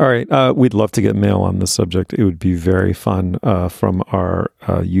 All right. We'd love to get mail on this subject. It would be very fun from our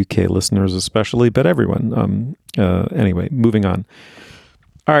UK listeners especially, but everyone. Anyway, moving on.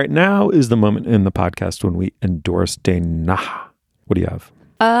 All right. Now is the moment in the podcast when we endorse Dana. What do you have?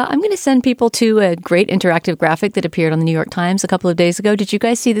 I'm going to send people to a great interactive graphic that appeared on the New York Times a couple of days ago. Did you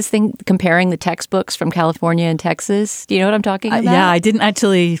guys see this thing comparing the textbooks from California and Texas? Do you know what I'm talking about? Yeah, I didn't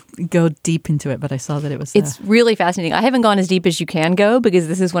actually go deep into it, but I saw that it was It's really fascinating. I haven't gone as deep as you can go because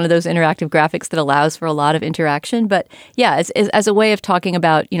this is one of those interactive graphics that allows for a lot of interaction. But yeah, as a way of talking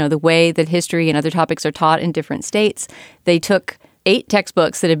about, the way that history and other topics are taught in different states, they took 8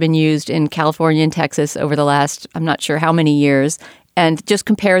 textbooks that have been used in California and Texas over the last, I'm not sure how many years, and just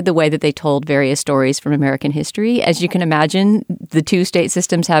compared the way that they told various stories from American history. As you can imagine, the two state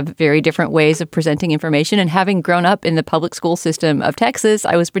systems have very different ways of presenting information. And having grown up in the public school system of Texas,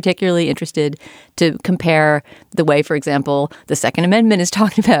 I was particularly interested to compare the way, for example, the Second Amendment is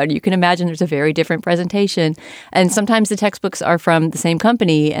talked about. You can imagine there's a very different presentation. And sometimes the textbooks are from the same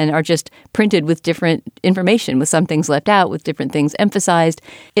company and are just printed with different information, with some things left out, with different things emphasized.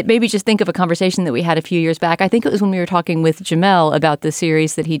 It made me just think of a conversation that we had a few years back. I think it was when we were talking with Jamel about the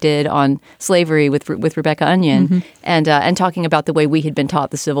series that he did on slavery with Rebecca Onion, and talking about the way we had been taught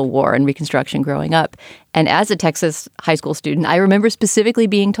the Civil War and Reconstruction growing up. And as a Texas high school student, I remember specifically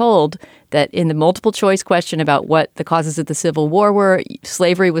being told that in the multiple choice question about what the causes of the Civil War were,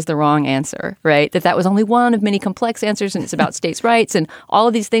 slavery was the wrong answer, right? That was only one of many complex answers, and it's about states' rights and all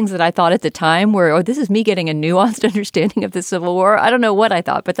of these things that I thought at the time were, oh, this is me getting a nuanced understanding of the Civil War. I don't know what I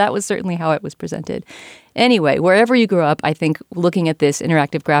thought, but that was certainly how it was presented. Anyway, wherever you grew up, I think looking at this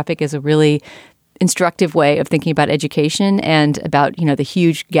interactive graphic is a really instructive way of thinking about education and about, the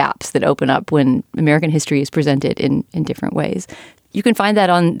huge gaps that open up when American history is presented in different ways. You can find that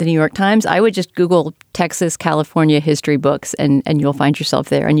on the New York Times. I would just Google Texas, California history books, and you'll find yourself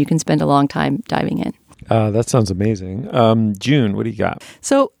there, and you can spend a long time diving in. That sounds amazing. June, what do you got?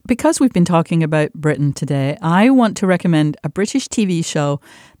 So, because we've been talking about Britain today, I want to recommend a British TV show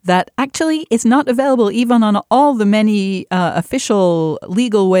that actually is not available even on all the many official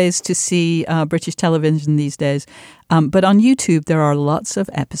legal ways to see British television these days. But on YouTube, there are lots of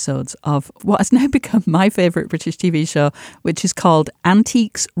episodes of what has now become my favorite British TV show, which is called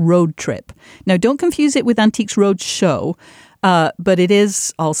Antiques Road Trip. Now, don't confuse it with Antiques Road Show, but it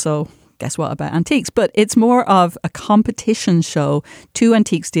is also... guess what about antiques? But it's more of a competition show. 2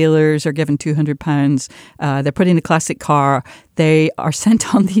 antiques dealers are given £200. They're put in a classic car. They are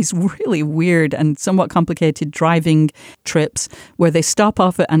sent on these really weird and somewhat complicated driving trips where they stop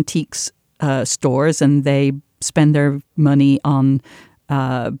off at antiques stores and they spend their money on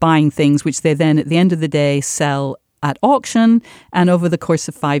buying things, which they then, at the end of the day, sell at auction. And over the course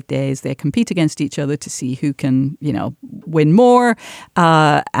of 5 days, they compete against each other to see who can, win more.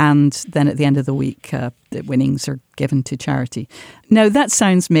 And then at the end of the week, the winnings are given to charity. Now, that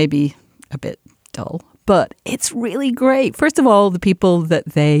sounds maybe a bit dull, but it's really great. First of all, the people that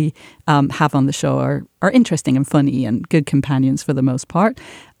they have on the show are interesting and funny and good companions for the most part.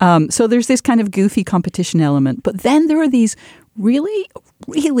 So there's this kind of goofy competition element. But then there are these really,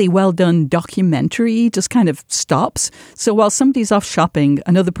 really well done documentary just kind of stops. So while somebody's off shopping,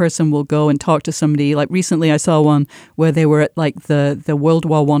 another person will go and talk to somebody. Like recently I saw one where they were at like the World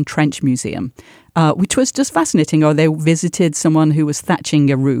War I Trench Museum, which was just fascinating. Or they visited someone who was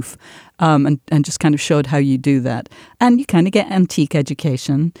thatching a roof and just kind of showed how you do that. And you kind of get antique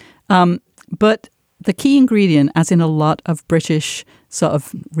education. But the key ingredient, as in a lot of British sort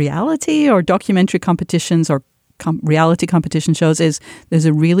of reality or documentary competitions or reality competition shows, is there's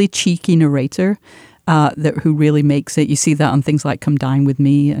a really cheeky narrator who really makes it. You see that on things like Come Dine With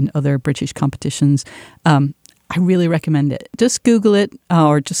Me and other British competitions. I really recommend it. Just Google it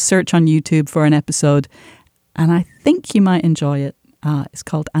or just search on YouTube for an episode, and I think you might enjoy it. It's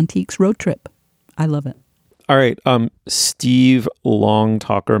called Antiques Road Trip. I love it. All right. Steve Long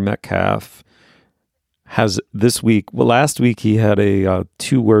Talker Metcalf has this week, well, last week he had a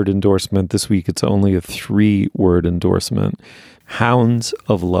 2-word endorsement. This week it's only a 3-word endorsement. Hounds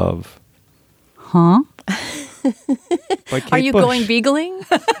of Love. Huh? Are you Bush. going beagling?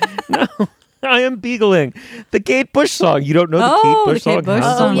 No, I am beagling. The Kate Bush song. You don't know the Kate Bush song? Kate Bush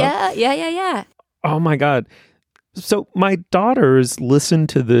Hounds song. of Love? Yeah. Oh my God. So my daughters listen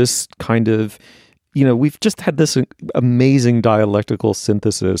to this kind of, we've just had this amazing dialectical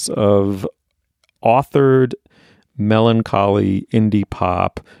synthesis of authored melancholy indie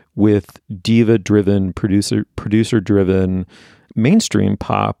pop with diva-driven, producer-driven mainstream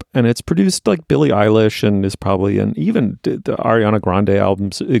pop, and it's produced like Billie Eilish and is probably, and even the Ariana Grande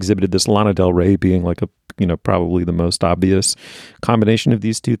albums exhibited this, Lana Del Rey being like probably the most obvious combination of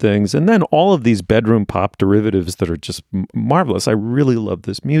these two things, and then all of these bedroom pop derivatives that are just marvelous. I really love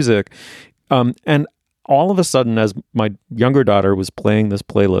this music, and all of a sudden, as my younger daughter was playing this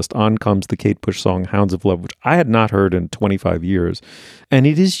playlist, on comes the Kate Bush song Hounds of Love, which I had not heard in 25 years. And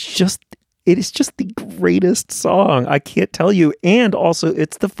it is just the greatest song. I can't tell you. And also,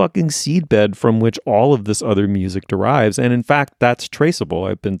 it's the fucking seedbed from which all of this other music derives. And in fact, that's traceable.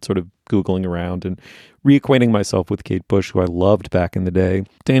 I've been sort of Googling around and reacquainting myself with Kate Bush, who I loved back in the day.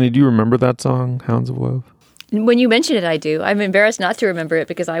 Dana, do you remember that song, Hounds of Love? When you mention it, I do. I'm embarrassed not to remember it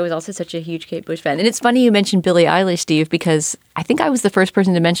because I was also such a huge Kate Bush fan. And it's funny you mentioned Billie Eilish, Steve, because I think I was the first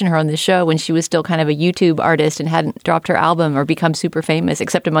person to mention her on this show when she was still kind of a YouTube artist and hadn't dropped her album or become super famous,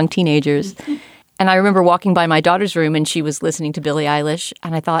 except among teenagers. And I remember walking by my daughter's room and she was listening to Billie Eilish.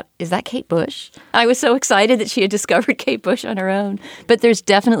 And I thought, is that Kate Bush? I was so excited that she had discovered Kate Bush on her own. But there's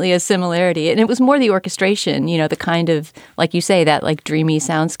definitely a similarity. And it was more the orchestration, the kind of, like you say, that like dreamy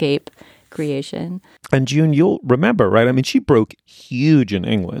soundscape creation. And June, you'll remember, right? I mean, she broke huge in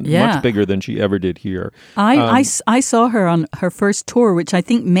England, much bigger than she ever did here. I saw her on her first tour, which I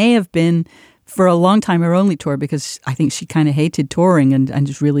think may have been for a long time her only tour, because I think she kind of hated touring and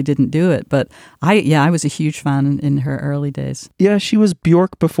just really didn't do it. But I was a huge fan in her early days. Yeah, she was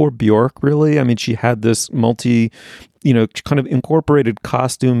Bjork before Bjork, really. I mean, she had this kind of incorporated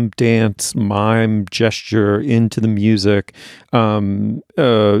costume, dance, mime, gesture into the music.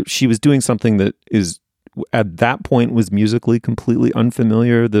 She was doing something that is, at that point, was musically completely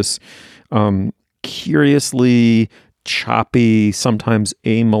unfamiliar. This curiously choppy, sometimes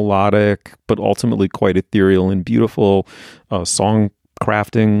amelodic, but ultimately quite ethereal and beautiful song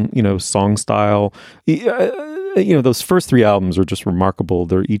crafting, song style. Those first 3 albums are just remarkable.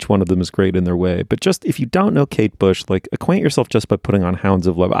 Each one of them is great in their way. But just if you don't know Kate Bush, like, acquaint yourself just by putting on Hounds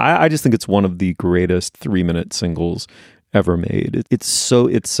of Love. I just think it's one of the greatest 3-minute singles ever made. It's so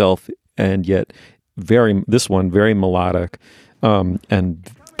itself, and yet very melodic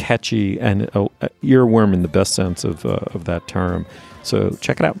and catchy, and an earworm in the best sense of that term. So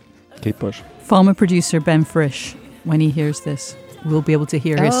check it out, Kate Bush. Former producer Ben Frisch, when he hears this, will be able to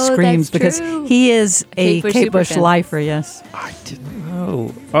hear his screams, because he is a Kate Bush lifer. Yes, I didn't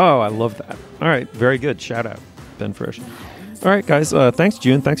know. Oh, I love that. All right, very good. Shout out, Ben Frisch. All right, guys. Thanks,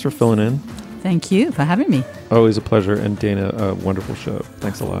 June. Thanks for filling in. Thank you for having me. Always a pleasure. And Dana, a wonderful show.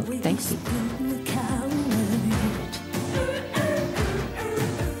 Thanks a lot. Thanks.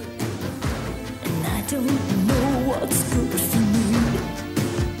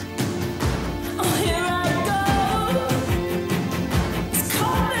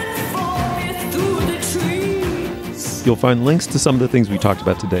 Through the trees. You'll find links to some of the things we talked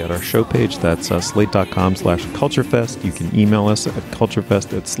about today at our show page. That's slate.com/culturefest. You can email us at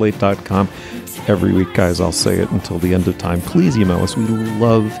culturefest@slate.com. Every week, guys, I'll say it until the end of time. Please email us. We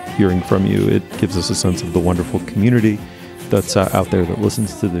love hearing from you. It gives us a sense of the wonderful community that's out there that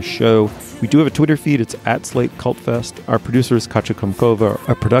listens to the show. We do have a Twitter feed. It's @SlateCultFest. Our producer is Katja Komkova.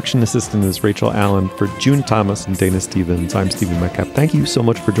 Our production assistant is Rachel Allen. For June Thomas and Dana Stevens, I'm Stephen Metcalf. Thank you so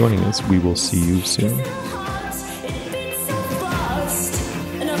much for joining us. We will see you soon.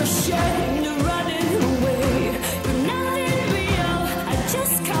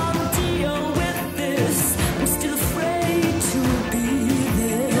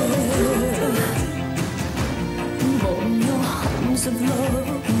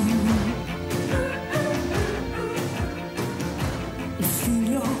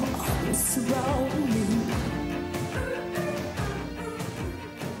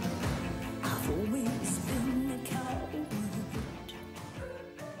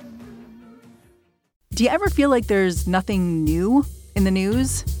 Do you ever feel like there's nothing new in the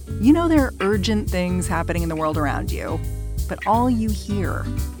news? You know there are urgent things happening in the world around you, but all you hear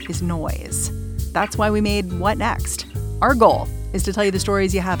is noise. That's why we made What Next? Our goal is to tell you the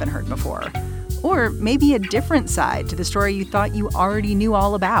stories you haven't heard before, or maybe a different side to the story you thought you already knew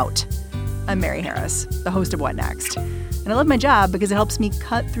all about. I'm Mary Harris, the host of What Next? And I love my job because it helps me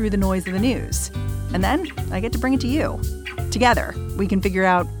cut through the noise of the news. And then I get to bring it to you. Together, we can figure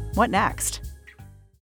out what next.